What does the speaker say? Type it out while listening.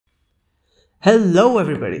Hello,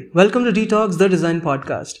 everybody. Welcome to Detox, the Design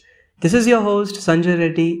Podcast. This is your host, Sanjay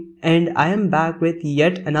Reddy, and I am back with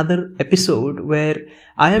yet another episode where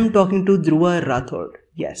I am talking to Dhruva Rathod.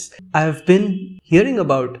 Yes, I have been hearing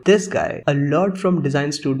about this guy a lot from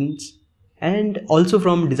design students and also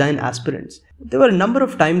from design aspirants. There were a number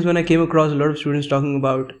of times when I came across a lot of students talking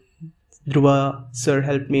about Dhruva, sir,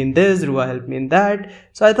 helped me in this, Dhruva helped me in that.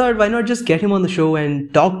 So I thought, why not just get him on the show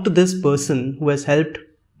and talk to this person who has helped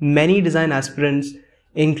many design aspirants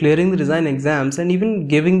in clearing the design exams and even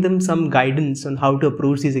giving them some guidance on how to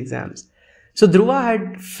approach these exams. So Dhruva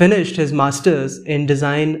had finished his master's in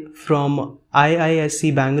design from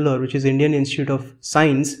IISc Bangalore, which is Indian Institute of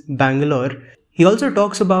Science, Bangalore. He also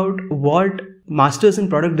talks about what Masters in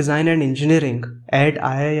Product Design and Engineering at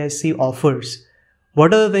IISc offers.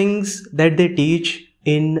 What are the things that they teach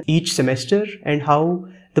in each semester and how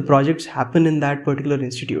the projects happen in that particular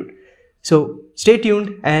institute. So stay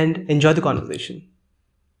tuned and enjoy the conversation.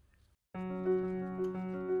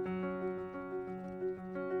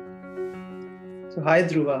 So hi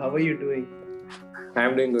Dhruva, how are you doing?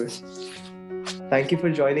 I'm doing good. Thank you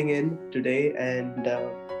for joining in today, and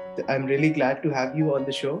I'm really glad to have you on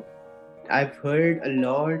the show. I've heard a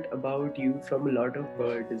lot about you from a lot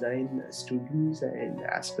of design students and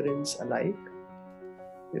aspirants alike.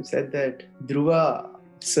 You've said that Dhruva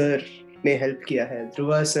sir ne help kiya hai,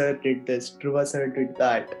 Dhruva sir did this, Dhruva sir did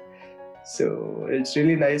that. So it's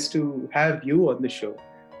really nice to have you on the show.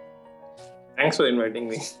 Thanks for inviting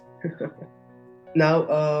me.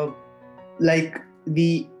 Now, like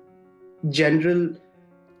the general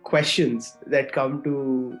questions that come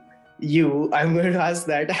to you, I'm going to ask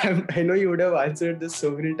that. I know you would have answered this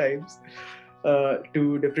so many times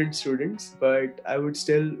to different students, but I would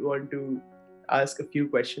still want to ask a few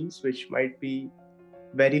questions which might be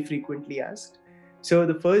very frequently asked. So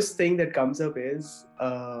the first thing that comes up is,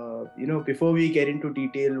 before we get into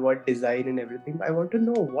detail what design and everything, I want to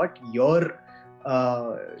know what your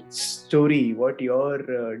story, what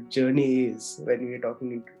your journey is when we're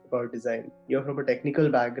talking about design. You're from a technical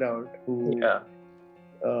background who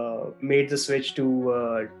made the switch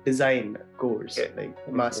to design course,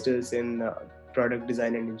 like masters in product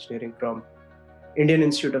design and engineering from Indian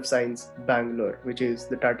Institute of Science, Bangalore, which is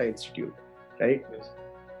the Tata Institute, right? Yes.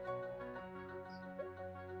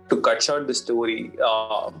 To cut short the story,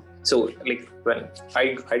 so like when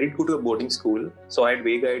I did go to a boarding school, so I had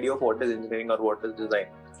vague idea of what is engineering or what is design.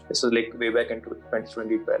 This was like way back in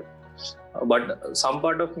 2012. But some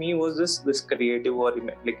part of me was this creative or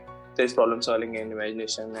like there's problem solving and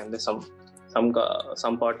imagination, and there's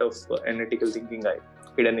some part of analytical thinking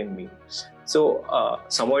hidden in me. So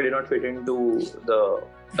somehow I did not fit into the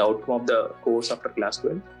outcome of the course after class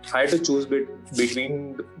 12. I had to choose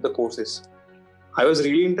between the courses. I was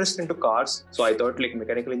really interested into cars, so I thought like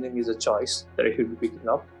mechanical engineering is a choice that I should be picking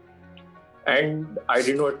up. And I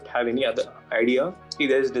did not have any other idea.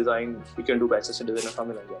 There is design, you can do bachelor's in design or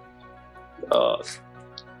something like that.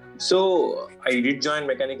 So I did join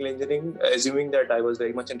mechanical engineering, assuming that I was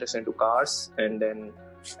very much interested into cars, and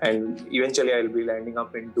eventually I'll be landing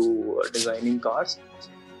up into designing cars.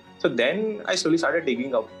 So then I slowly started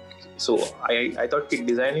digging up. So I thought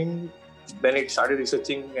designing, when I started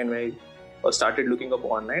researching and when I started looking up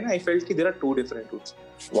online, I felt there are two different routes.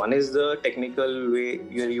 One is the technical way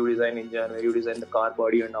where you design engine, where you design the car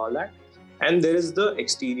body and all that, and there is the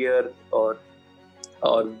exterior or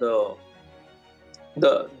the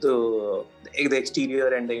exterior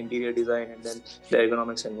and the interior design, and then the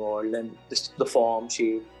ergonomics involved, and the form,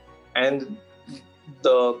 shape, and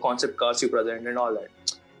the concept cars you present and all that.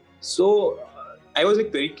 So I was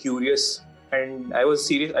like very curious. And I was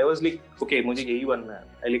serious. I was like, okay, मुझे यही बनना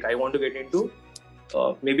है. I want to get into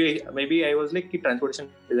maybe I was like कि transportation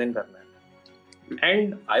design करना है.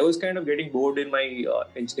 And I was kind of getting bored in my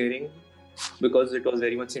engineering because it was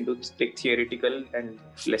very much into theoretical and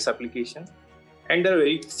less application. And there are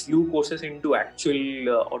very few courses into actual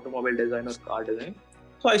automobile design or car design.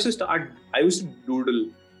 So I used to doodle.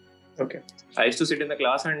 Okay. I used to sit in the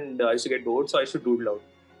class and I used to get bored, so I used to doodle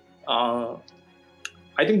out.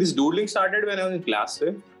 I think this doodling started when I was in class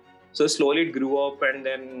 5. So slowly it grew up, and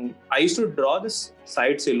then I used to draw this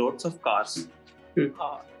side silhouettes of cars. To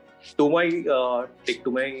my,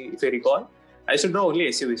 if I recall, I used to draw only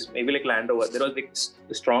SUVs, maybe like Land Rover. There was like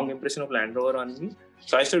a strong impression of Land Rover on me.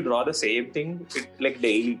 So I used to draw the same thing like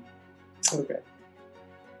daily. Okay.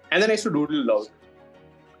 And then I used to doodle out.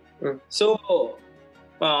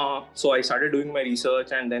 So I started doing my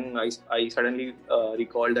research, and then I suddenly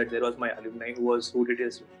recalled that there was my alumni who did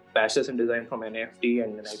his bachelor's in design from NFT,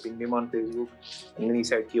 and then I pinged him on Facebook, and then he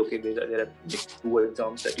said, okay, there are like 2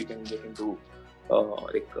 exams that you can get into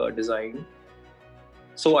design.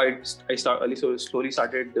 So slowly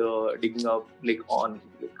started digging up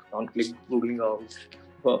googling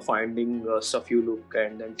out, finding stuff you look,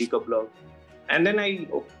 and then take a blog, and then I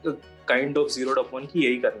kind of zeroed upon कि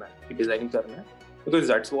यही करना है, कि designing करना है, because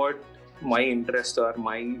that's what my interest or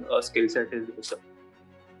my skill set is.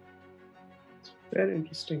 Very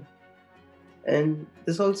interesting. And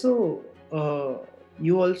this also,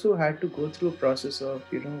 you also had to go through a process of,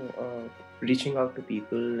 reaching out to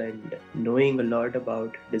people and knowing a lot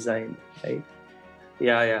about design, right?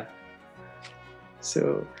 Yeah.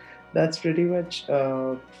 So that's pretty much,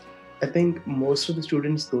 I think most of the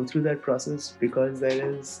students go through that process because there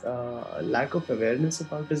is a lack of awareness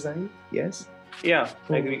about design. Yes. Yeah,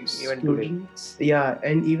 I agree. Even students,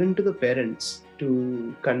 and even to the parents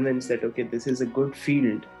to convince that, okay, this is a good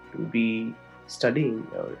field to be studying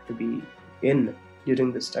or to be in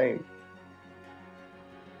during this time.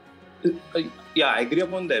 I agree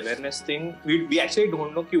upon the awareness thing. We actually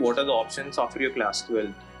don't know what are the options after your class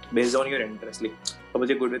 12 based on your interest. Like, suppose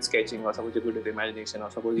you're good with sketching, or suppose you're good with imagination, or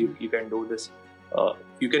suppose you can do this.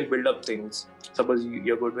 You can build up things. Suppose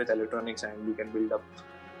you're good with electronics and you can build up,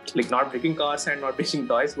 like, not breaking cars and not making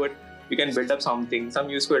toys, but you can build up something, some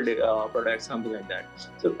useful products, something like that.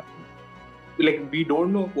 So, like, we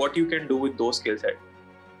don't know what you can do with those skill sets.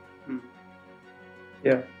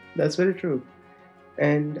 Yeah, that's very true.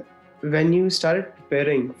 And when you started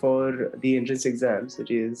preparing for the entrance exams, which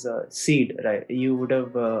is SEED, right? You would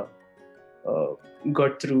have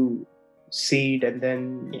got through SEED and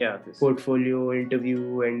then portfolio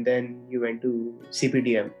interview, and then you went to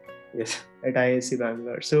CPDM. Yes. At IISc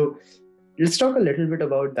Bangalore. So let's talk a little bit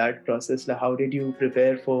about that process. Like, how did you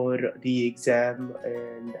prepare for the exam,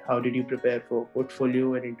 and how did you prepare for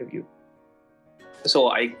portfolio and interview? So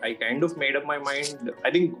I kind of made up my mind. I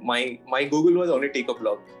think my Google was only take a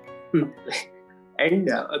blog. And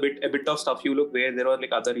a bit of stuff you look where there were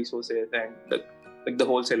like other resources and like the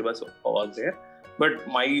whole syllabus was there. But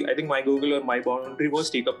I think my Google or my boundary was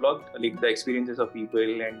take a blog, like the experiences of people,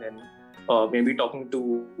 and then maybe talking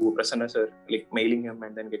to Prasanna sir, like mailing him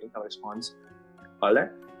and then getting some response, all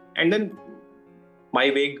that. And then my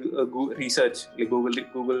vague research, like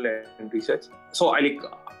Google and research. So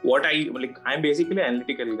I'm basically an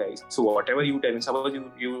analytical guy. So whatever you tell me, suppose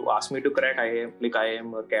you ask me to crack I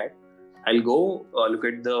am a cat, I'll go look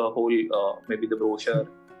at the whole maybe the brochure,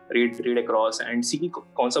 read across and see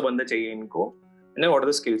kaun sa banda chahiye inko, and then what are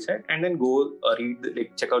the skill set, and then go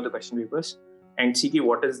check out the question papers and see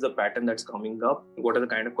what is the pattern that's coming up, what are the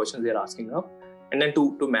kind of questions they're asking up, and then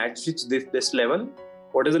to match this level,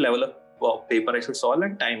 what is the level of paper I should solve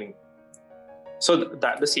and timing. So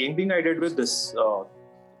the same thing I did with this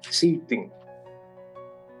seed thing.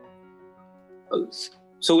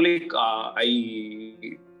 So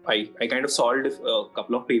I kind of solved a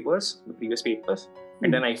couple of papers, the previous papers,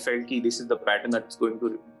 and then I felt this is the pattern that's going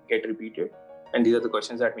to get repeated, and these are the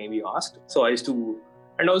questions that may be asked. So I used to,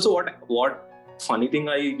 and also what funny thing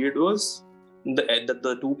I did was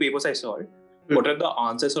the two papers I solved, what are the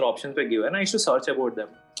answers or options were given, I used to search about them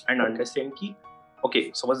and understand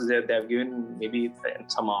okay, suppose they have given maybe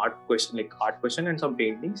some art question and some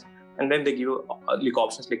paintings, and then they give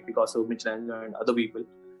options like Picasso, Michelangelo and other people,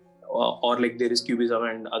 or like there is Cubism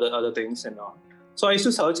and other things and all. So I used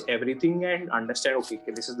to search everything and understand, okay,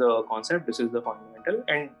 this is the concept, this is the fundamental,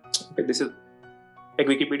 and this is like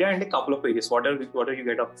Wikipedia and a couple of pages. Whatever you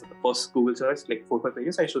get of the first Google search, like 4-5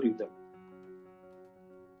 pages, I should read them.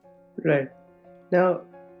 Right. Now,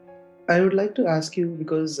 I would like to ask you,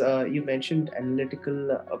 because you mentioned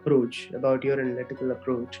about your analytical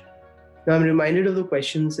approach. Now, I'm reminded of the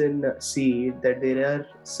questions in SEED that there are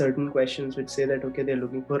certain questions which say that, okay, they're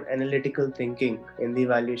looking for analytical thinking in the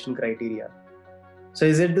evaluation criteria. So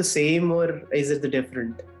is it the same or is it the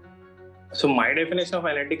different? So my definition of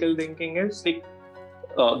analytical thinking is like,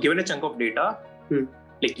 given a chunk of data,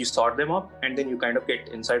 like you sort them up and then you kind of get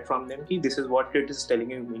insight from them. This is what it is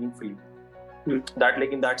telling you meaningfully. That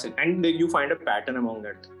like in that sense, and you find a pattern among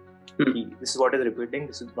that. This is what is repeating,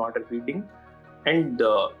 this is not repeating, and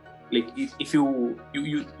like if you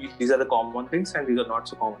these are the common things and these are not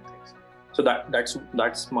so common things. So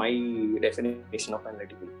that's my definition of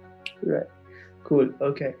analytical. Right. Cool.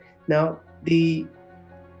 Okay. Now the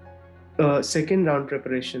second round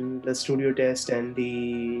preparation, the studio test and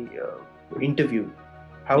the interview.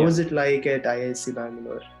 How was it like at IISc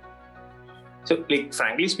Bangalore? So, like,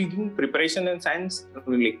 frankly speaking, preparation in science,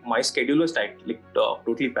 like, my schedule was tight, like,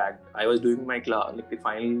 totally packed. I was doing my class, like, the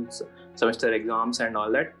final semester exams and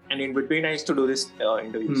all that. And in between, I used to do this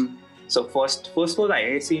interviews. So, first was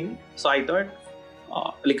IISc. So, I thought,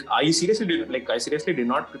 I seriously did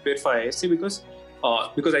not prepare for IISc because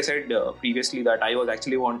because I said previously that I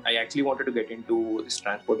actually wanted to get into this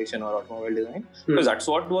transportation or automobile design, because that's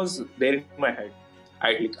what was there in my head.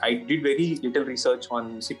 I did very little research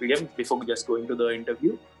on CPDM before just going to the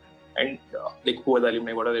interview, and who are the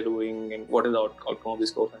alumni, what are they doing, and what is the outcome of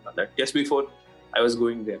this course and all that. Just before I was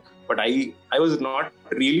going there, but I was not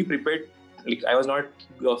really prepared. I was not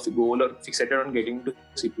goal or fixated on getting to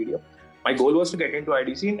CPDM. My goal was to get into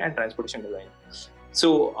IDC and transportation design.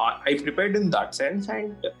 So I prepared in that sense,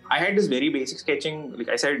 and I had this very basic sketching. Like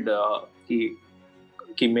I said, कि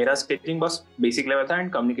मेरा sketching was basic level था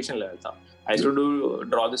and communication level था. I used to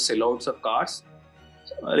draw the silhouettes of cars,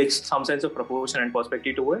 like some sense of proportion and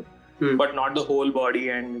perspective to it, but not the whole body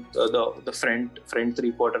and the front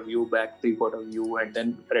 3/4 view, back 3/4 view, and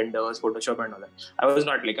then renders, Photoshop and all that. I was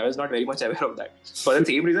not very much aware of that. For the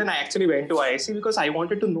same reason, I actually went to IISc, because I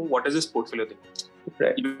wanted to know what is this portfolio thing.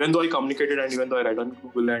 Right. Even though I communicated and even though I read on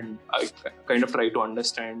Google and I kind of tried to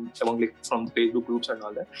understand among from the Facebook groups and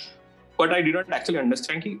all that, but I did not actually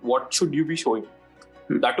understand what should you be showing.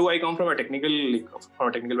 That too, I come from a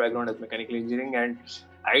technical background as mechanical engineering, and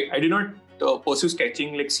I did not pursue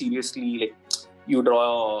sketching seriously. You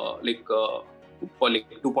draw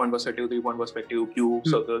 2-point perspective, 3-point perspective, cube,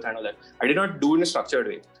 circles, and all that. I did not do in a structured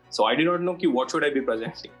way, so I did not know what should I be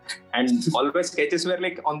presenting. And all my sketches were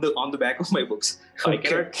on the back of my books, so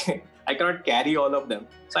okay. I cannot carry all of them.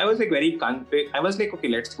 So I was I was okay,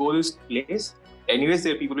 let's go this place. Anyways,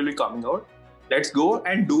 there people will be coming out. Let's go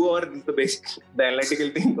and do the analytical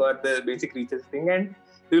thing or the basic research thing, and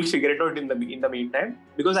we will figure it out in the meantime,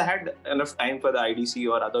 because I had enough time for the IDC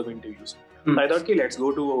or other interviews. So I thought, let's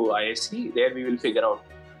go to IISc. There we will figure out.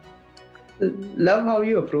 Love how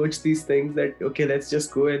you approach these things. That okay, let's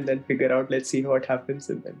just go and then figure out. Let's see what happens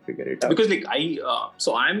and then figure it out. Because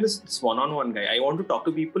so I'm this one-on-one guy. I want to talk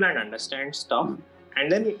to people and understand stuff. And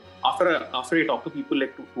then after I talk to people,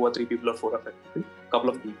 2 or 3 people or 4 or 5 people, couple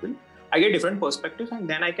of people, I get different perspectives, and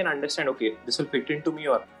then I can understand, okay, this will fit into me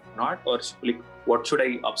or not, or what should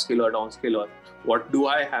I upskill or downskill, or what do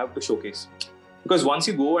I have to showcase? Because once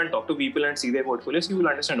you go and talk to people and see their portfolios, you will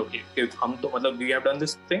understand, okay, we have done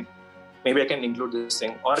this thing, maybe I can include this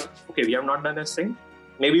thing, or okay, we have not done this thing,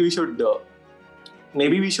 maybe we should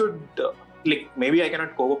maybe I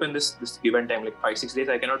cannot cope up in this given time, 5-6 days,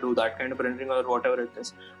 I cannot do that kind of rendering or whatever it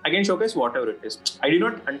is. I can showcase whatever it is. I did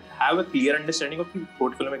not have a clear understanding of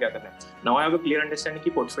portfolio mein kya karna hai. Now I have a clear understanding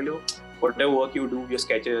of portfolio, whatever work you do, your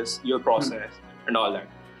sketches, your process, and all that.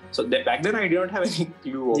 So back then I did not have any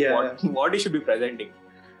clue of what I should be presenting.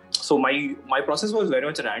 So my process was very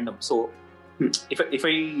much random. So if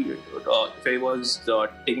I was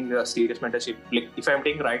taking the serious mentorship, if I'm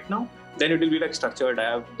taking right now, then it will be structured. I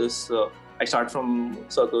have this. I start from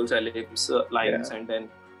circles, ellipse, lines, and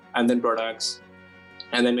then products,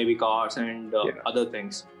 and then maybe cars and other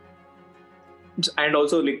things. And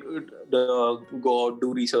also go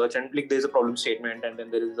do research, and there's a problem statement, and then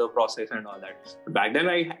there is a process and all that. But back then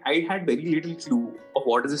I had very little clue of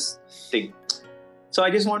what is this thing. So I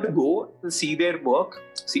just want to go see their work,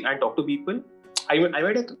 and talk to people. I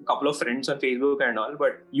met a couple of friends on Facebook and all,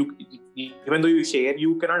 but even though you share,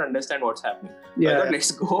 you cannot understand what's happening. I thought,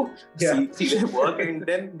 let's go see their work and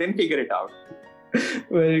then figure it out.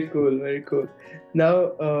 Very cool, very cool.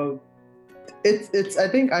 Now, it's I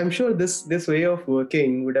think I'm sure this way of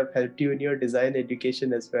working would have helped you in your design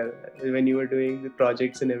education as well when you were doing the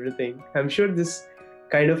projects and everything. I'm sure this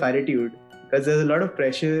kind of attitude, because there's a lot of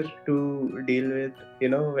pressure to deal with,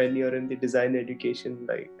 when you're in the design education,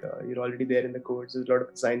 you're already there in the course, there's a lot of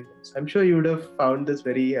assignments. I'm sure you would have found this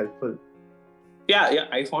very helpful. Yeah,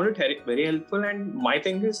 I found it very helpful, and my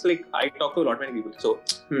thing is I talk to a lot many people. So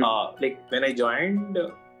when I joined,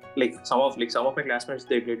 some of my classmates,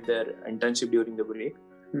 they did their internship during the break.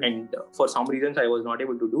 And for some reasons I was not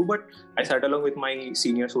able to do, but I sat along with my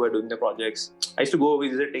seniors who were doing the projects. I used to go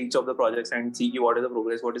visit each of the projects and see what is the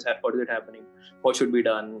progress, what is it happening, what should be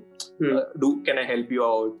done, can I help you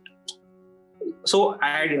out? So I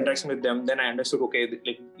had interaction with them. Then I understood, okay,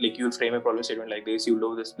 you'll frame a problem statement like this, you'll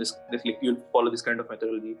do this you'll follow this kind of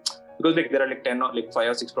methodology, because there are 10 or 5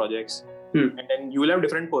 or 6 projects. And then you will have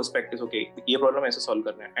different perspectives. Okay, this problem has to solve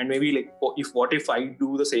karna hai. And maybe what if I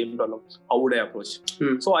do the same problem? How would I approach?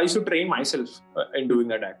 So I used to train myself in doing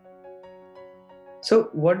that act. So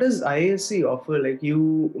what does IISc offer?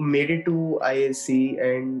 You made it to IISc,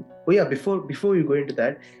 and before you go into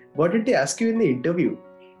that, what did they ask you in the interview?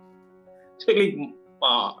 So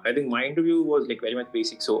I think my interview was very much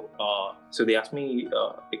basic. So they asked me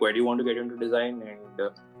why do you want to get into design,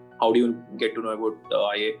 and how do you get to know about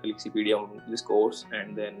CPDM, this course,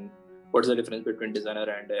 and then what's the difference between designer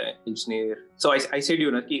and engineer? So I said,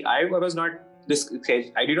 I was not this sketch.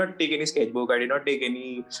 I did not take any sketchbook. I did not take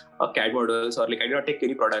any CAD models, or like I did not take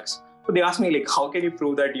any products. So they asked me like, how can you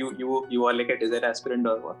prove that you are like a design aspirant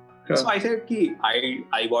or what? Sure. So I said, I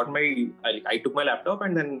took my laptop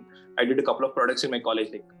and then I did a couple of products in my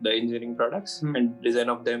college, like the engineering products and design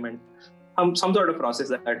of them, and some sort of process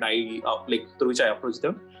that I through which I approached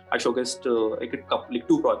them. I showcased like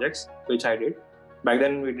 2 projects which I did. Back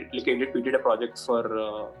then we did a project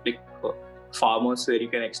for farmers where you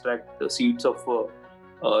can extract the seeds of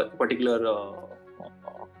a particular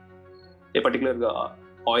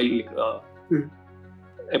oil,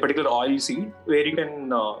 a particular oil seed, where you can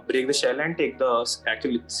break the shell and take the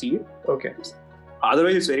actual seed. Okay.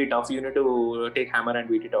 Otherwise, it's very tough. You need to take hammer and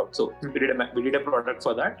beat it out. So we did a product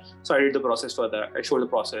for that. So I did the process for that. I showed the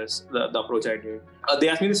process, the approach I did. They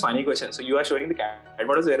asked me this funny question. So you are showing the CAD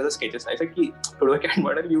models, where are the sketches? I said, to do a CAD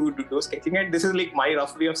model, you do sketching, and this is like my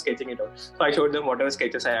rough way of sketching it out. So I showed them whatever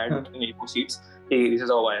sketches I had in A4 sheets. Hey, this is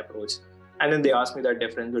how I approach. And then they asked me that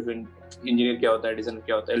difference between engineer kya hota hai, designer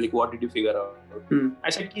kya hota hai, like what did you figure out? I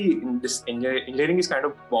said in this engineering is kind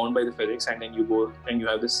of bound by the physics, and then you go and you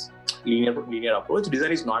have this linear approach.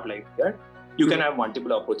 Design is not like that. You can have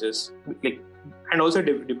multiple approaches, and also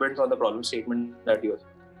it depends on the problem statement that you have.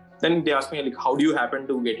 Then they asked me like, how do you happen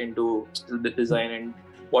to get into the design, and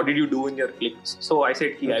what did you do in your So I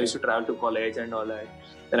said I used to travel to college and all that.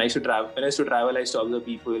 Then I used to travel. When I used to travel, I used to observe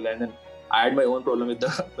people, and then I had my own problem with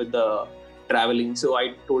the traveling. So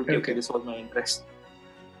I told okay, this was my interest.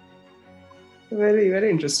 Very, very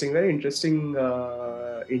interesting. Very interesting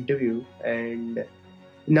interview. And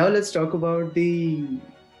now let's talk about the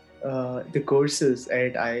courses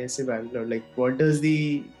at IISc Bangalore. Like, what does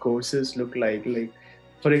the courses look like? Like,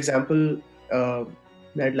 for example,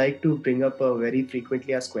 I'd like to bring up a very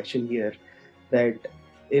frequently asked question here, that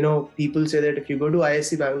people say that if you go to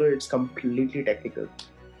IISc Bangalore, it's completely technical.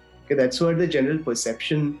 Okay, that's what the general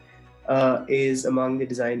perception is among the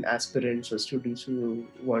design aspirants or students who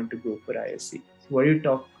want to go for IISc. What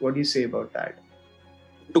do you say about that?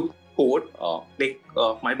 To quote,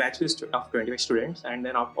 my batch is of 25 students, and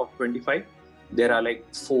then of 25, there are like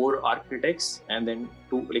 4 architects, and then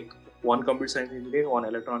 2, one computer science engineer, 1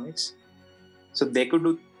 electronics. So they could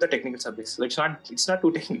do the technical subjects. So it's not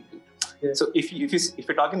too technical. Yeah. So if you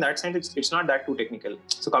talk in that sense, it's not that too technical.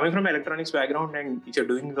 So coming from electronics background, and if you're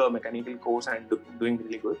doing the mechanical course and doing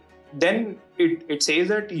really good, then it says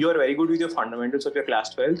that you are very good with your fundamentals of your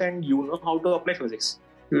class 12th and you know how to apply physics.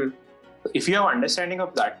 So if you have understanding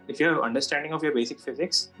of that, if you have understanding of your basic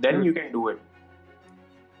physics, then you can do it.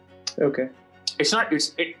 Okay. So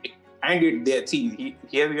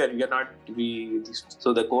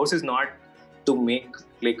the course is not to make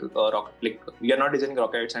we are not designing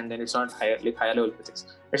rockets, and then it's not higher level physics.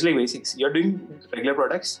 It's like basics. You're doing regular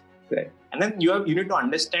products, right? And then you need to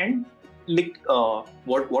understand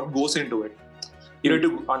what goes into it. You need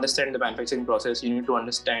to understand the manufacturing process. You need to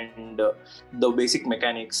understand the basic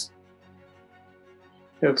mechanics.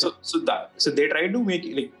 Okay. So they try to make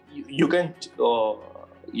you can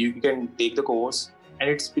take the course,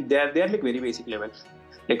 and they're like very basic level.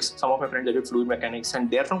 Like some of my friends, they did fluid mechanics, and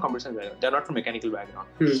they're from computer science background. They're not from mechanical background.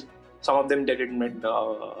 Some of them, they did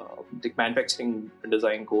the manufacturing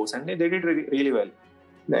design course, and they did really well.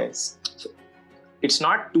 Nice. So it's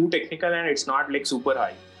not too technical, and it's not like super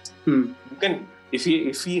high. You can, if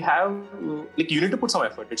you have you need to put some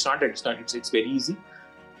effort. It's very easy,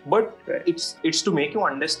 but it's to make you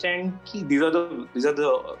understand these are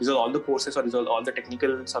all the courses, or these are all the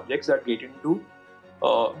technical subjects that get into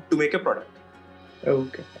to make a product.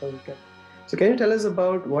 Okay. So can you tell us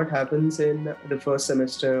about what happens in the first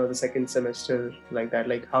semester or the second semester, like that?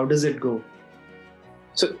 Like, how does it go?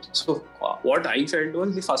 So what I felt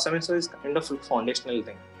was the first semester is kind of a foundational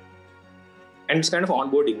thing, and it's kind of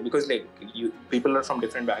onboarding, because people are from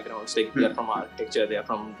different backgrounds. They are from architecture, they are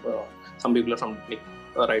from some people are from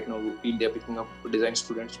right now they are picking up design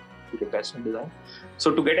students to take fashion design.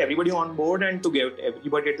 So to get everybody on board and to get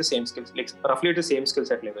everybody at the same skills, roughly at the same skill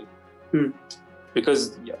set level.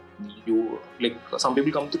 Because you some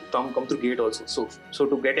people come through gate also. So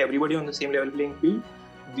to get everybody on the same level playing field,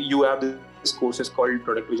 you have this courses called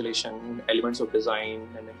product visualization, elements of design,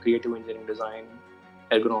 and then creative engineering design,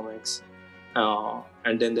 ergonomics,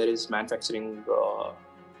 and then there is manufacturing,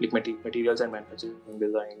 materials and manufacturing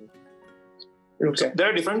design. Okay. So there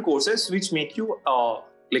are different courses which make you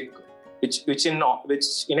which in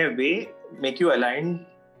a way make you aligned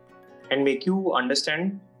and make you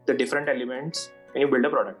understand the different elements when you build a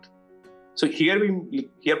product. So here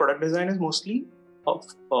product design is mostly of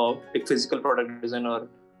physical product design, or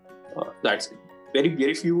that's it.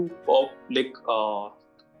 Very few of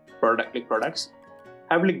products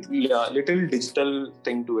have like little digital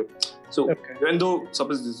thing to it. So even though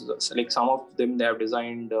suppose this is, like some of them they have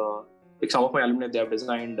designed, like some of my alumni they have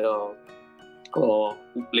designed like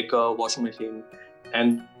a washing machine,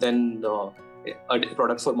 and then a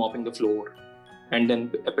product for mopping the floor, and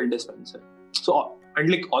then a pill dispenser. So and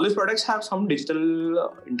like all these products have some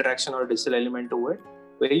digital interaction or digital element to it,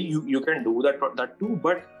 where you can do that too.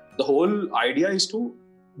 But the whole idea is to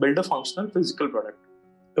build a functional physical product.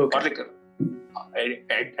 Or like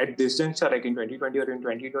at this juncture, like in 2020 or in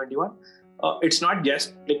 2021, it's not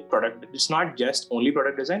just like product. It's not just only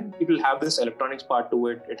product design. It will have this electronics part to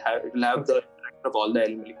it. It will have the of all the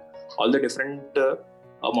element, all the different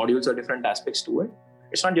modules or different aspects to it.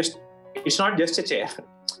 It's not just a chair.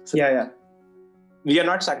 We are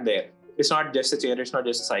not stuck there. It's not just a chair. It's not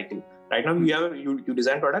just a cycle. Right now, you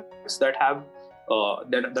design products that have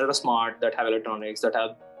that are smart, that have electronics, that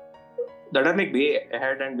are like way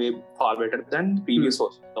ahead and way far better than previous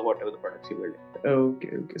versions of whatever the products you build.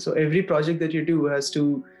 Okay. So every project that you do has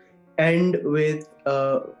to end with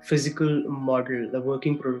a physical model, the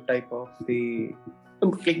working prototype of the.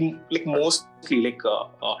 Like mostly, like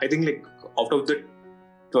I think like out of the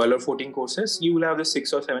 12 or 14 courses, you will have the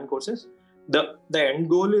 6 or 7 courses. The end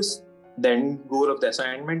goal of the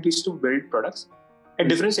assignment is to build products at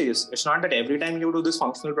different stages. It's not that every time you do this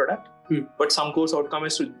functional product, but some course outcome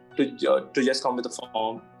is to just come with a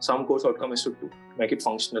form. Some course outcome is to make it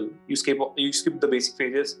functional. You skip the basic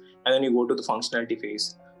phases and then you go to the functionality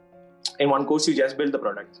phase. In one course, you just build the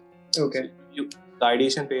product. Okay. So the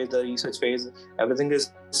ideation phase, the research phase, everything is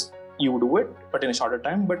you do it, but in a shorter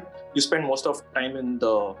time. But you spend most of time in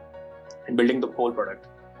building the whole product.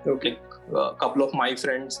 Okay. Like a couple of my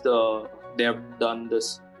friends, they have done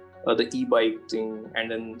this, the e-bike thing,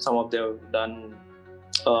 and then some of them have done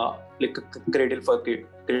like a cradle for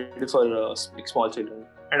like small children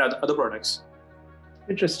and other products.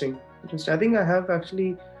 Interesting. I think I have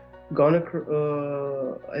actually gone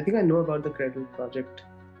across. I think I know about the cradle project.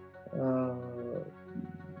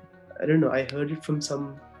 I don't know. I heard it from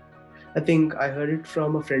a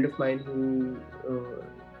friend of mine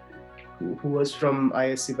who was from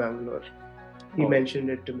IISc Bangalore. He mentioned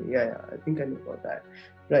it to me. Yeah, I think I know about that.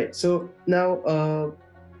 Right. So now,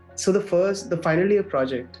 so the final year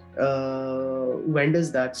project, when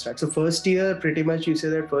does that start? So first year, pretty much you say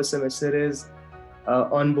that first semester is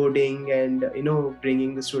onboarding and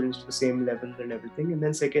bringing the students to the same level and everything, and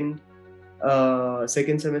then second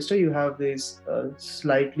semester you have these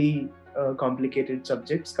slightly complicated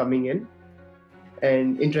subjects coming in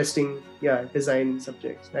and interesting design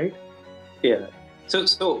subjects, right? Yeah.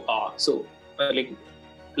 So like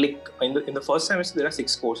in the first semester there are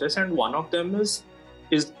 6 courses, and one of them is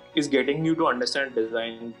getting you to understand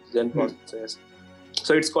design process.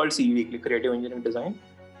 So it's called CED, like Creative Engineering Design.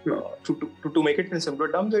 To make it in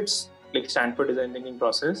simpler terms, it's like Stanford design thinking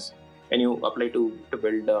process, and you apply to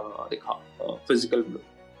build physical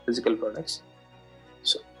products.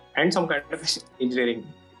 So and some kind of engineering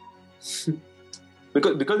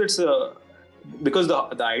because it's because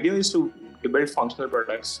the idea is to build functional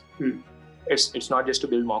products. It's not just to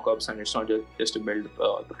build mock-ups, and it's not just to build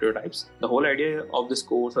prototypes. The whole idea of this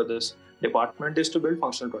course or this department is to build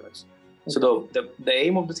functional products. Okay. So the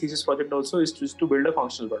aim of the thesis project also is just to build a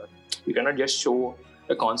functional product. You cannot just show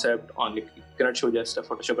a concept on, like, you cannot show just a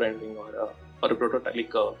Photoshop rendering or a prototype,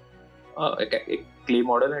 like a clay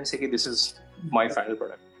model, and say, okay, this is my final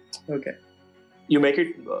product. Okay. You make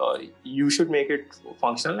it. You should make it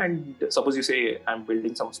functional. And suppose you say I'm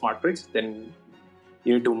building some smart bricks, then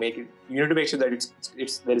you need to make it. You need to make sure that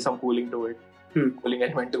it's there is some cooling to it, cooling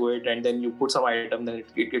element to it, and then you put some item, then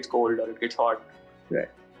it gets cold or it gets hot. Right.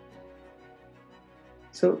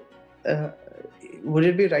 So, would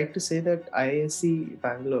it be right to say that IISc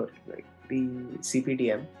Bangalore, like the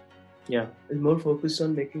CPDM, is more focused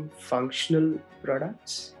on making functional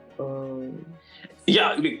products?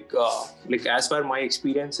 Yeah, like as per my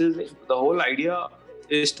experiences, the whole idea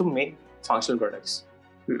is to make functional products.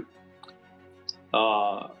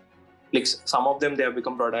 Like some of them they have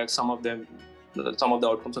become products. Some of the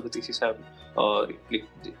outcomes of the thesis have like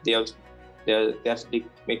they are like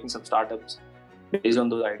making some startups based on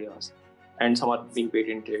those ideas, and some are being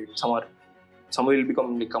patented. Some will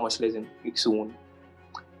become like commercialized like soon.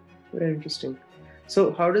 Very interesting.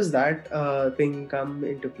 So how does that thing come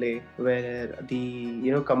into play, where the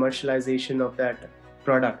commercialization of that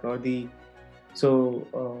product or the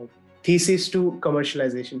thesis to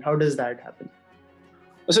commercialization? How does that happen?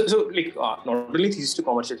 So like not only thesis to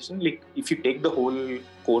commercialization. Like if you take the whole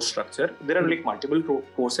course structure, there are like multiple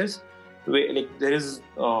courses where like there is.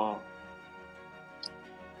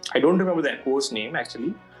 I don't remember the course name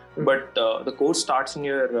actually, but the course starts in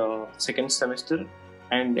your second semester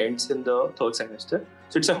and ends in the third semester.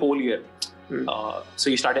 So it's a whole year. So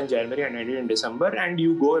you start in January and end it in December, and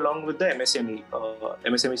you go along with the MSME.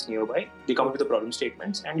 MSME is nearby. They come up with the problem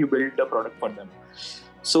statements, and you build a product for them.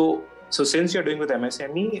 So since you're doing with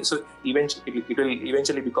MSME, so eventually it will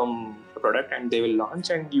eventually become a product, and they will launch,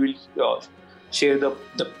 and you will share the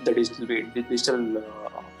digital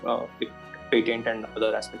patent and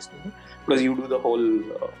other aspects, because you do the whole.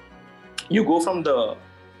 You go from the.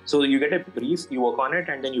 So you get a brief, you work on it,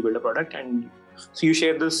 and then you build a product, and so you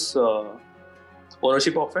share this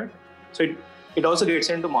ownership of it. So it also gets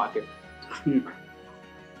into market.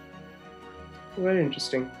 Very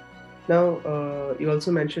interesting. Now, you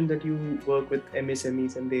also mentioned that you work with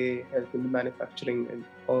MSMEs and they help in the manufacturing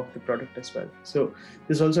of the product as well. So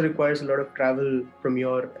this also requires a lot of travel from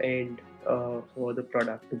your end for the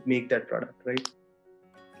product to make that product, right?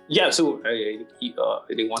 Yeah, so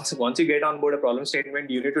once you get on board a problem statement,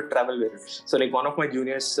 you need to travel with it. So like one of my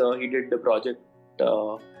juniors, he did the project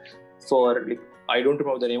for like, I don't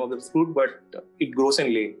remember the name of the fruit, but it grows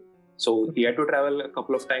in Leh. So he had to travel a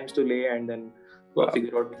couple of times to Leh and then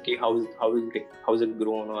figure out, okay, how is it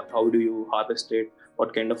grown, or how do you harvest it,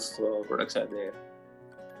 what kind of products are there.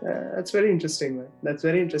 That's very interesting, man. That's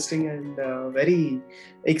very interesting and very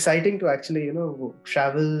exciting to actually,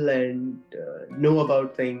 travel and know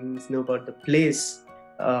about things, know about the place,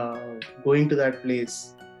 going to that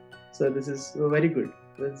place. So this is very good.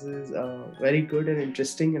 This is very good and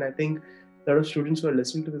interesting. And I think a lot of students who are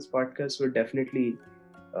listening to this podcast would definitely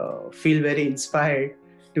feel very inspired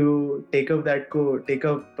to take up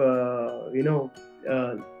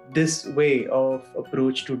this way of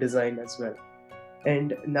approach to design as well.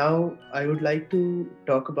 And now I would like to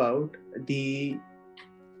talk about the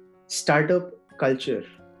startup culture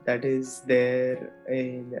that is there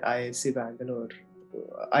in IISc Bangalore.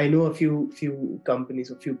 I know a few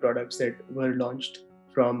companies, a few products that were launched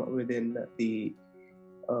from within the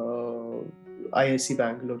IISc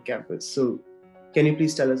Bangalore campus. So can you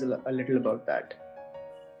please tell us a little about that?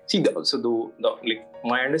 See,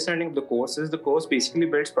 my understanding of the course is the course basically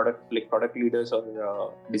builds product leaders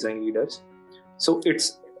or design leaders. So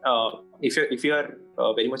it's if you are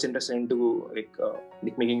very much interested into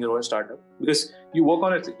making your own startup, because you work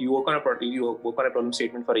on a problem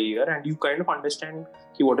statement for a year, and you kind of understand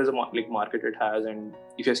what is the market it has, and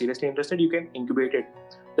if you're seriously interested, you can incubate it.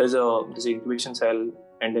 There's an incubation cell,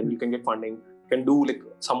 and then you can get funding, you can do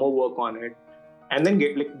some more work on it, and then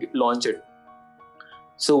launch it.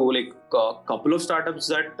 So a couple of startups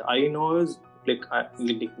that I know is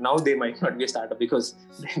now they might not be a startup because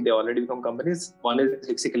they already become companies. One is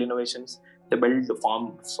Lexical Innovations. They build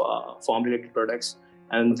farm related products,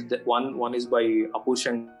 and one is by Apu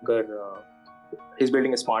Shankar. He's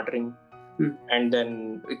building a smart ring, and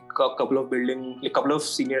then a couple of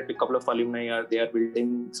alumni they are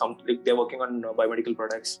building some. They're working on biomedical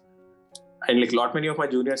products, and many of my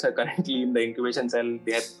juniors are currently in the incubation cell.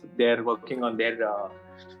 They're working on their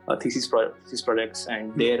thesis projects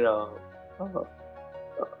and their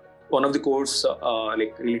one of the course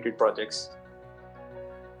related projects.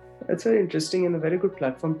 That's very interesting and a very good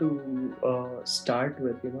platform to start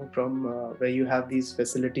with, from where you have these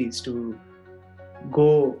facilities to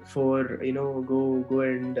go for, go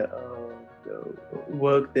and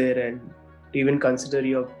work there and even consider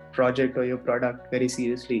your project or your product very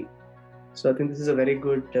seriously. So I think this is a very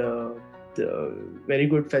good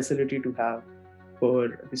facility to have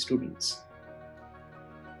for the students.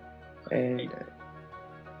 And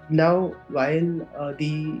now, while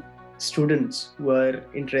the students who are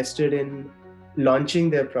interested in launching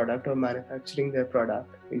their product or manufacturing their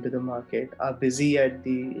product into the market are busy at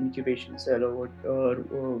the incubation cell or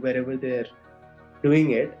wherever they're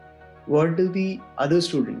doing it, what do the other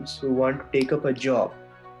students who want to take up a job,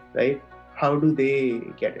 right? How do they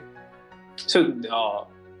get it? So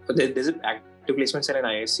there's an active placement cell in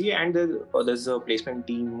IISc, and there's a placement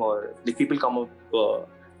team, or the people come up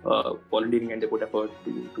volunteering and they put effort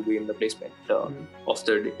to be in the placement of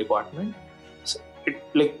the department. So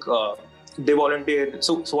they volunteer.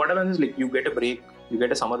 So what happens is you get a break, you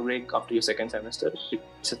get a summer break after your second semester.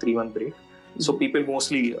 It's a 3-month break. So people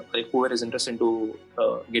mostly whoever is interested into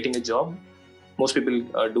getting a job, most people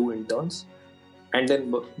do interns. And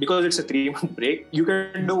then because it's a 3-month break, you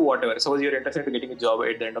can do whatever. Suppose you're interested in getting a job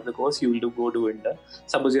at the end of the course, you will go do intern.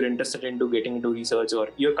 Suppose you're interested into getting into research, or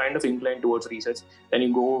you're kind of inclined towards research, then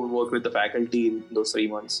you go work with the faculty in those 3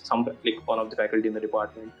 months, one of the faculty in the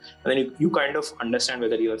department. And then you kind of understand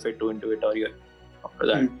whether you're fit into it or you're after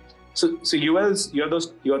that. So you have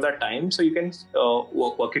that time, so you can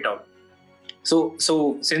work it out. So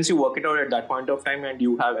since you work it out at that point of time and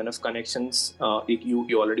you have enough connections,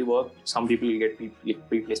 you already work. Some people get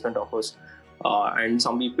pre-placement offers, and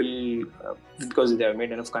some people because they have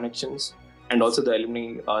made enough connections, and also the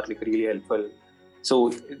alumni are like really helpful.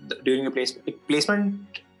 So during your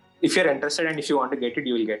placement, if you're interested and if you want to get it,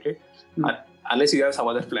 you will get it, unless you have some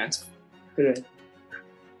other plans. Right.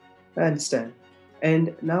 I understand.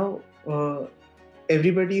 And now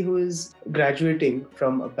everybody who is graduating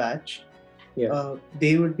from a batch,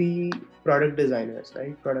 they would be product designers,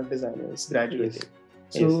 right? Product designers graduating.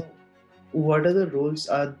 Yes. So what are the roles?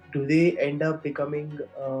 Do they end up becoming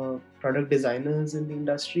product designers in the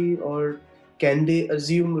industry, or can they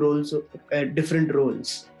assume roles, different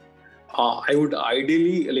roles? I would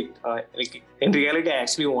ideally like in reality, I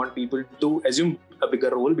actually want people to assume a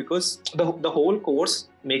bigger role, because the whole course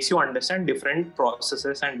makes you understand different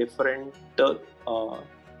processes and different.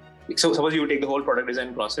 So suppose you take the whole product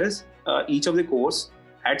design process, each of the course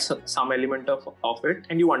adds some element of it,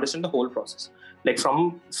 and you understand the whole process, like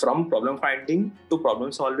from problem finding to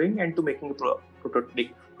problem solving and to making a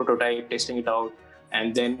prototype, testing it out,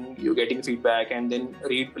 and then you're getting feedback, and then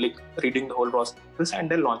reading the whole process,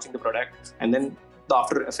 and then launching the product, and then the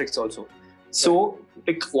after effects also. So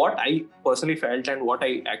like what I personally felt and what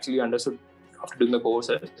I actually understood after doing the course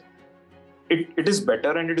is it is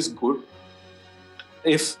better and it is good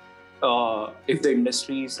if the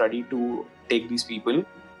industry is ready to take these people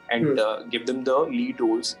and give them the lead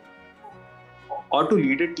roles, or to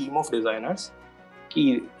lead a team of designers.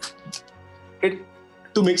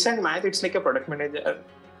 To mix and match, it's like a product manager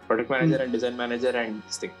and design manager and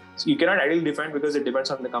this thing. So you cannot ideally define, because it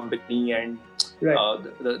depends on the company and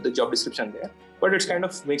the job description there. But it's kind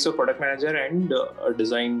of mix of product manager and a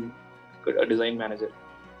design manager.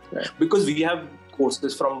 Right. Because we have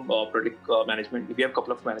courses from product management. We have a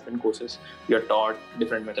couple of management courses. We are taught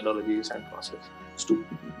different methodologies and processes too.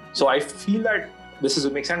 So I feel that this is a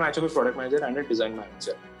mix and match of a product manager and a design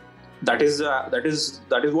manager. That is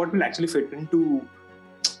what will actually fit into.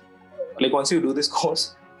 Like once you do this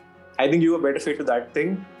course, I think you are better fit to that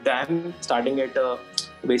thing than starting at a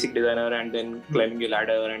basic designer and then climbing a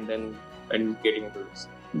ladder and getting into this.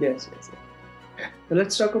 Yes. So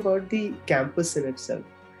let's talk about the campus in itself,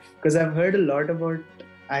 because I've heard a lot about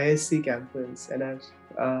IISc campus, and I've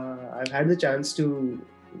had the chance to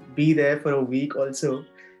be there for a week also,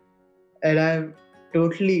 and I've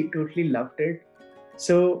totally loved it.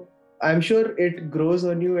 So I'm sure it grows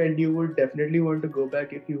on you, and you would definitely want to go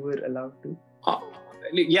back if you were allowed to.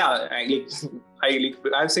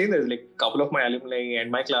 I've seen this, like a couple of my alumni and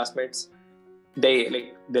my classmates, they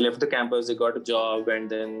left the campus, they got a job, and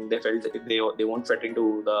then they felt that they won't fit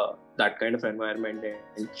into that kind of environment,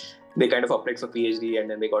 and they kind of applied for PhD, and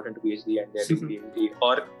then they got into PhD and they're doing PhD.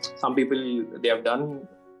 Or some people, they have done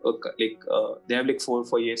they have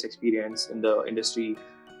 4 years experience in the industry,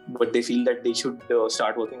 but they feel that they should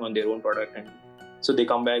start working on their own product, and so they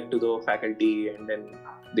come back to the faculty, and then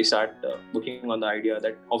they start working on the idea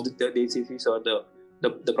that of the thesis or the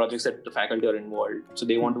projects that the faculty are involved. So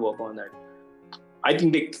they want to work on that. I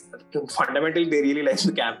think fundamentally they really love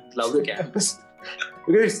the campus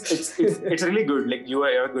because it's really good. Like you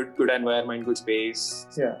have a good environment, good space.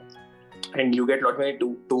 Yeah. And you get a lot many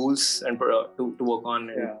tools and to work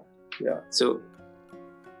on. And so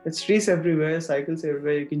it's trees everywhere, cycles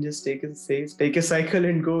everywhere. You can just take a cycle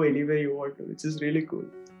and go anywhere you want to, which is really cool.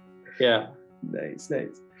 Yeah. Nice.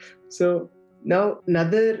 So now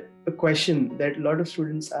another question that a lot of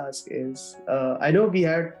students ask is, I know we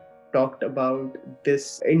had talked about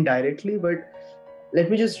this indirectly, but let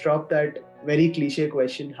me just drop that very cliche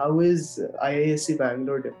question. How is IISc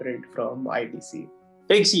Bangalore different from IDC?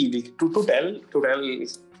 To tell,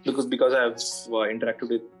 because I've interacted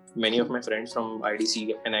with many of my friends from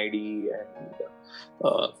IDC, NID,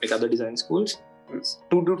 and other design schools.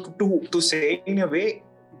 To say in a way,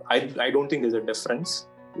 I don't think there's a difference,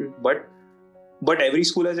 but every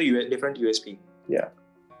school has a different USP. Yeah.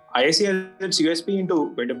 IISc has its USP into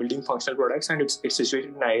building functional products, and it's situated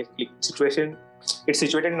in IISc.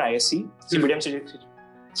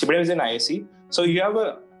 CBDM is in IISc. So you have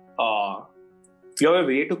a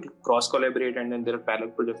way to cross collaborate, and then there are parallel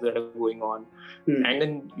projects that are going on, and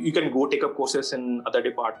then you can go take up courses in other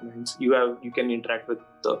departments. You can interact with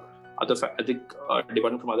the other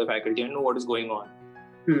department from other faculty and know what is going on.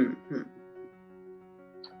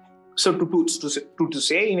 So to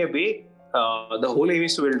say in a way, the whole aim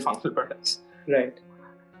is to build functional products. Right.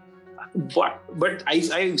 But I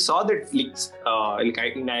saw that in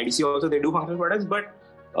IDC also they do functional products, but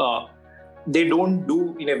they don't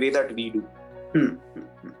do in a way that we do.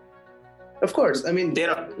 Of course, I mean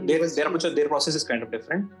their process is kind of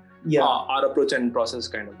different. our approach and process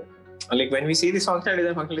kind of thing. Like when we see this functional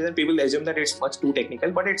design, people assume that it's much too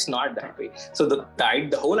technical, but it's not that way. So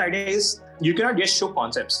the whole idea is you cannot just show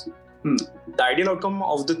concepts. The ideal outcome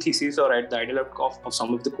of the thesis or the ideal outcome of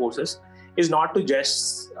some of the courses is not to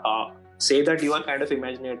just say that you are kind of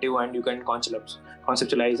imaginative and you can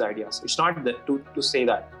conceptualize ideas. It's not that to say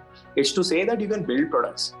that. It's to say that you can build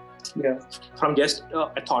products. From just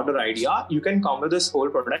a thought or idea, you can come with this whole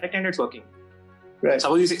product and it's working. Right.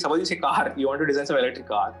 Suppose you say car, you want to design some electric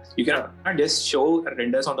car. You cannot just show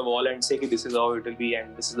renders on the wall and say this is how it will be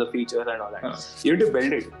and this is the features and all that. You need to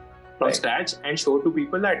build it from scratch and show to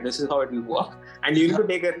people that this is how it will work. And you need to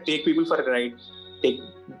take people for a ride.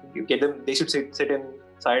 Get them. They should sit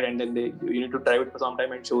inside and then you need to drive it for some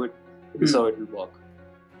time and show it. This is how it will work.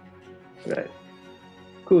 Right.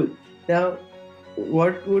 Cool. Now,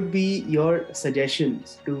 what would be your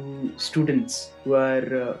suggestions to students who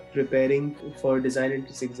are preparing for design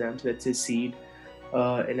entrance exams, let's say SEED,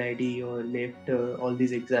 NID or NIFT, all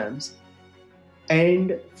these exams,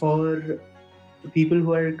 and for people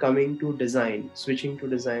who are coming to design, switching to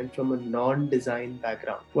design from a non-design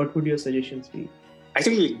background? What would your suggestions be?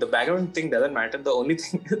 Actually, the background thing doesn't matter. The only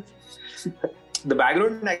thing is the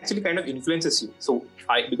background actually kind of influences you. So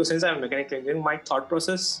because since I'm a mechanical engineer, my thought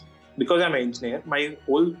process, because I'm an engineer, my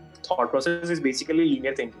whole thought process is basically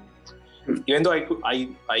linear thinking. Even though I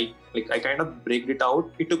kind of break it out,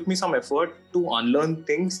 it took me some effort to unlearn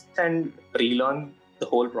things and relearn the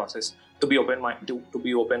whole process. To be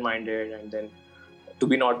open-minded and then to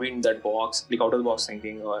not be in that box, like out of the box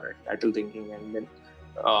thinking or lateral thinking, and then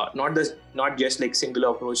not just like singular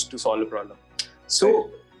approach to solve a problem. So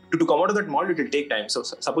to come out of that mold, it will take time. So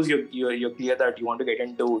suppose you're clear that you want to get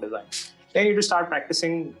into design. Then you need to start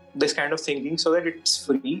practicing this kind of thinking so that it's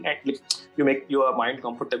free and you make your mind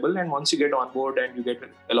comfortable. And once you get on board and you get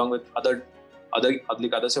along with others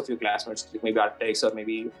of your classmates, like maybe architects or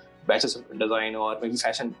maybe bachelors of design or maybe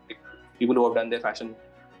fashion, like people who have done their fashion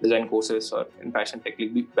design courses or in fashion tech,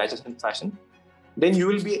 like bachelors in fashion, then you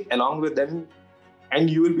will be along with them and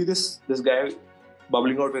you will be this guy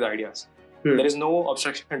bubbling out with ideas. There is no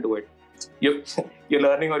obstruction to it. Your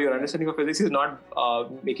learning or your understanding of physics is not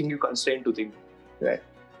making you constrained to think. Right.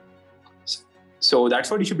 So that's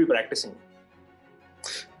what you should be practicing.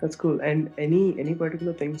 That's cool. And any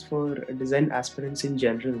particular things for design aspirants in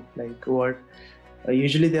general? Like what?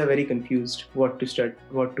 Usually they are very confused. What to study?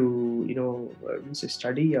 What to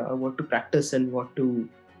study? What to practice and what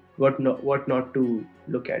not to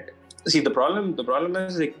look at. See, the problem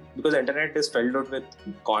is because the internet is filled out with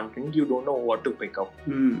content, you don't know what to pick up.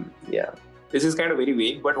 This is kind of very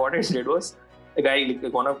vague, but what I did was a guy,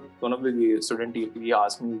 like one of the student, he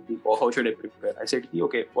asked me, how should I prepare? I said,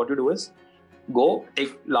 okay, what you do is go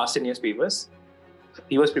take last 10 years papers.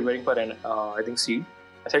 He was preparing for I think SEED.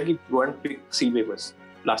 I said, go and pick SEED papers,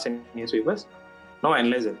 last 10 years papers. Now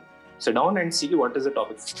analyze it. Sit down and see what is the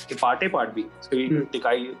topic. Part A, Part B.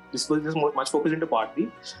 So this was much focused into Part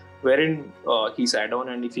B, wherein he sat down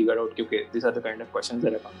and he figured out, okay, these are the kind of questions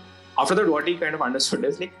that are coming. After that, what he kind of understood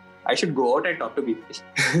is I should go out and talk to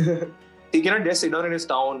people. He cannot just sit down in his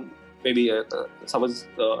town. Maybe suppose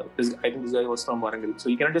I think this guy was from Warangal, so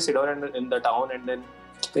he cannot just sit down in the town and then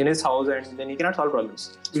in his house and then he cannot solve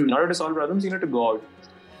problems. In order to solve problems, you need to go out.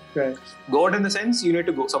 Right. Go out in the sense you need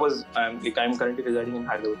to go. Suppose I'm currently residing in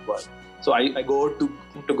Hyderabad, so I go to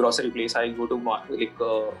grocery place. I go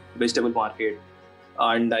to vegetable market,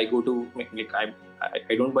 and I go to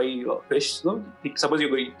I don't buy fish. So suppose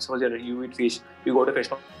you eat fish, you go to fish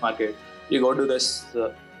market. You go to this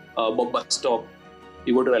bus stop.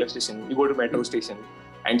 You go to railway station. You go to metro station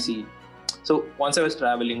and see. So once I was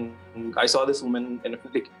traveling, I saw this woman.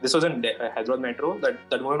 This was in Hyderabad metro.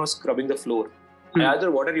 That woman was scrubbing the floor. I asked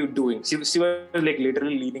her, "What are you doing?" She was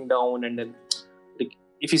literally leaning down, and then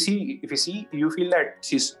if you see, you feel that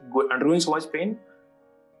she's undergoing so much pain.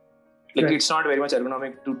 Right. It's not very much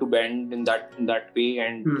ergonomic to bend in that way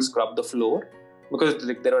and scrub the floor because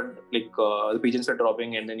there are the pigeons were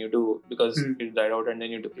dropping, and then you do because it died out, and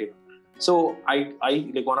then you do clean. So I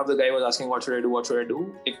one of the guy was asking what should I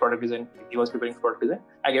do? Product design. He was preparing for product design.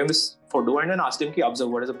 I gave him this photo and then asked him, observe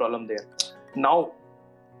what is the problem there. Now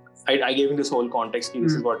I gave him this whole context.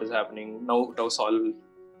 This is what is happening. Now solve.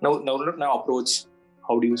 Now approach.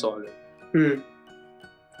 How do you solve it?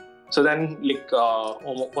 So then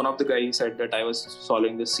one of the guys said that I was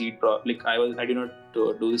solving the SEED I did not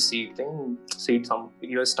do the SEED thing.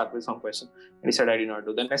 He was stuck with some question and he said I did not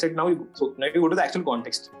do. Then I said now you go to the actual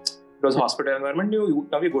context. It was hospital environment.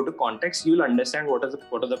 Now you go to context, you will understand what are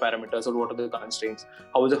the parameters or what are the constraints.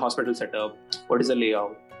 How is the hospital set up? What is the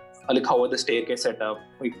layout? How are the staircase set up?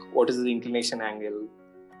 What is the inclination angle?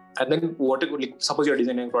 And then suppose you're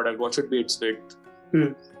designing a product, what should be its width?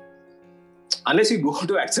 Hmm. Unless you go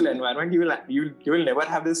to actual environment, you will never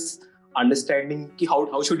have this understanding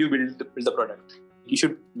how should you build the product. You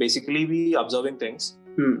should basically be observing things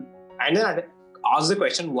and then ask the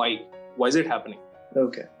question why is it happening.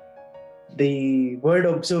 Okay. The word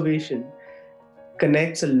observation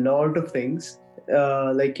connects a lot of things.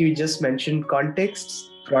 Like you just mentioned, contexts,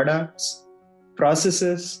 products,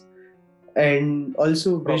 processes, and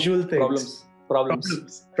also visual things.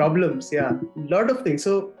 Problems. Yeah, a lot of things.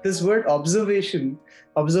 So this word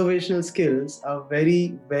observational skills are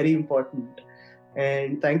very, very important.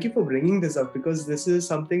 And thank you for bringing this up, because this is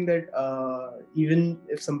something that even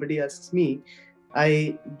if somebody asks me,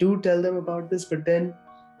 I do tell them about this, but then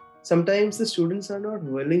sometimes the students are not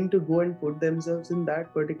willing to go and put themselves in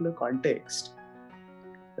that particular context,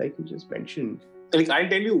 like you just mentioned. I'll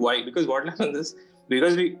tell you why. Because what happens is,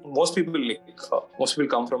 because most people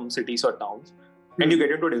come from cities or towns, and you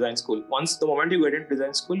get into design school. The moment you get into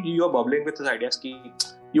design school, you are bubbling with this idea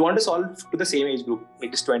that you want to solve to the same age group,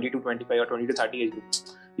 like this 20 to 25 or 20 to 30 age group.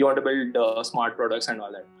 You want to build smart products and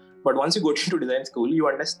all that. But once you go into design school, you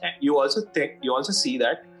understand. You also see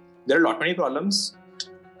that there are many problems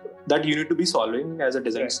that you need to be solving as a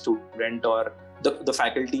design student, or the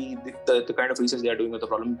faculty, the kind of research they are doing with the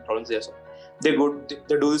problems they are solving. They do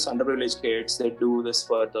this underprivileged kids. They do this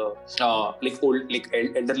for the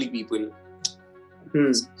elderly people.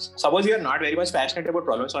 Suppose you are not very much passionate about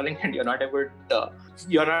problem solving, and you're not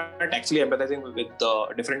actually empathizing with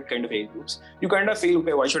different kind of age groups. You kind of feel,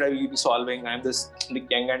 okay, why should I be solving? I'm this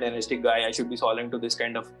young and energetic guy. I should be solving to this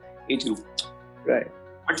kind of age group. Right.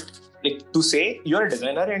 But to say you're a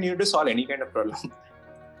designer and you need to solve any kind of problem,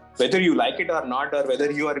 whether you like it or not, or whether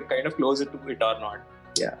you are kind of closer to it or not.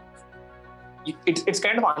 Yeah. It's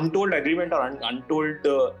kind of untold agreement or untold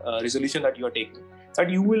resolution that you are taking, that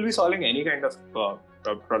you will be solving any kind of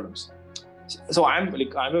problems. So I'm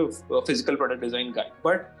a physical product design guy,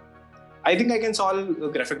 but I think I can solve a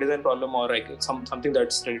graphic design problem, or something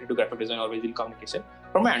that's related to graphic design or visual communication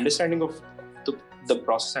from my understanding of the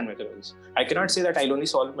process and methodologies. I cannot say that I'll only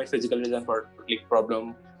solve my physical design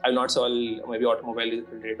problem. I'll not solve maybe automobile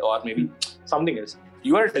related or maybe something else.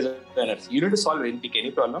 You are a designer. You need to solve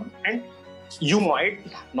any problem, and you might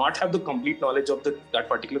not have the complete knowledge of that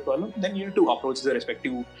particular problem. Then you need to approach the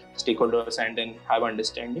respective stakeholders and then have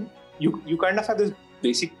understanding. You kind of have this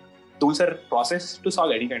basic tools or process to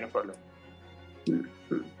solve any kind of problem.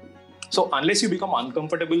 So unless you become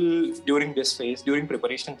uncomfortable during this phase, during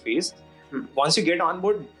preparation phase, once you get on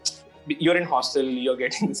board, you're in hostel, you're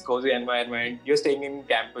getting this cozy environment, you're staying in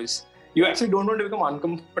campus, you actually don't want to become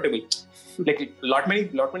uncomfortable. Like lot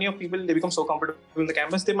many of people, they become so comfortable in the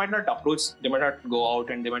campus, they might not approach, they might not go out,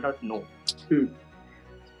 and they might not know.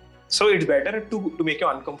 So it's better to make you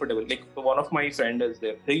uncomfortable. Like one of my friends is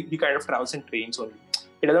there, he kind of travels in trains only.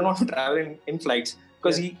 He doesn't want to travel in flights,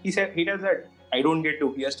 because he said he does that. I don't get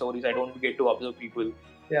to hear stories, I don't get to observe people.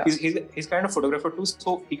 Yeah. He's kind of photographer too,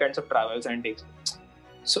 so he kinds of travels and takes.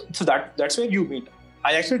 So that's where you meet.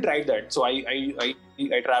 I actually tried that. So I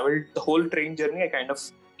traveled the whole train journey. I kind of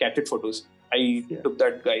captured photos. I took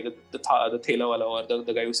that guy, the thela wala, or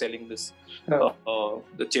the guy who's selling this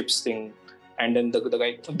the chips thing, and then the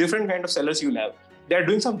guy, different kind of sellers you'll have. They are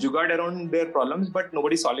doing some jugaad around their problems, but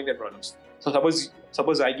nobody's solving their problems. So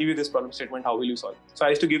suppose I give you this problem statement, how will you solve? So I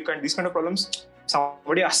used to give these kind of problems.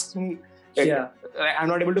 Somebody asks me, I'm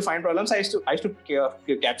not able to find problems. I used to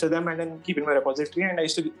capture them and then keep in my repository, and I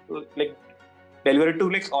used to deliver it to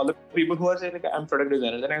all the people who are saying I'm product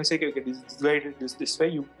designer. Then I will say, okay, this way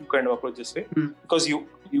you kind of approach this way, because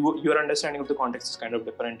your understanding of the context is kind of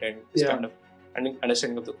different, and this kind of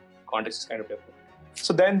understanding of the context is kind of different.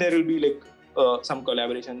 So then there will be some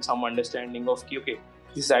collaboration, some understanding of okay,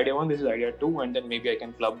 this is idea 1, this is idea 2, and then maybe I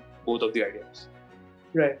can club both of the ideas.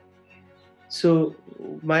 Right. So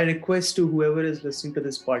my request to whoever is listening to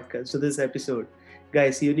this podcast, to this episode,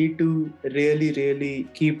 guys, you need to really, really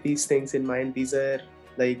keep these things in mind. These are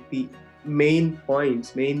like the main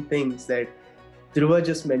points, main things that Dhruva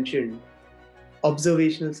just mentioned.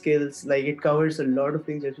 Observational skills, it covers a lot of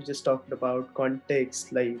things that we just talked about.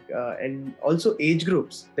 Context, and also age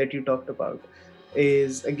groups that you talked about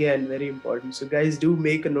is again very important. So guys, do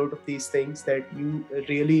make a note of these things, that you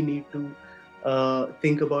really need to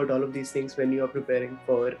think about all of these things when you are preparing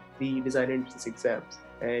for the design entrance exams.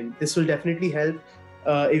 And this will definitely help.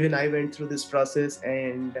 Even I went through this process,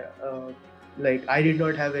 and I did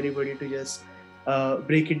not have anybody to just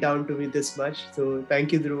break it down to me this much. So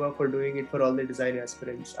thank you, Dhruva, for doing it for all the design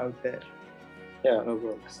aspirants out there. Yeah, no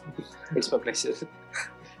problem. It's my pleasure.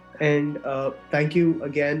 And thank you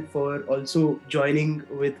again for also joining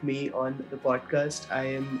with me on the podcast. I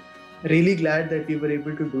am really glad that we were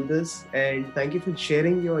able to do this. And thank you for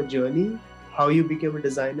sharing your journey, how you became a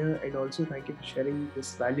designer, and also thank you for sharing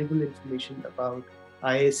this valuable information about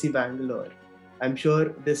IISc Bangalore. I'm sure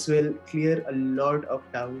this will clear a lot of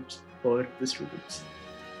doubts for the students.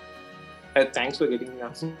 Thanks for getting me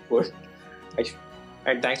on board.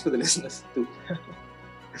 And thanks for the listeners too.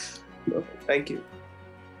 Perfect. Thank you.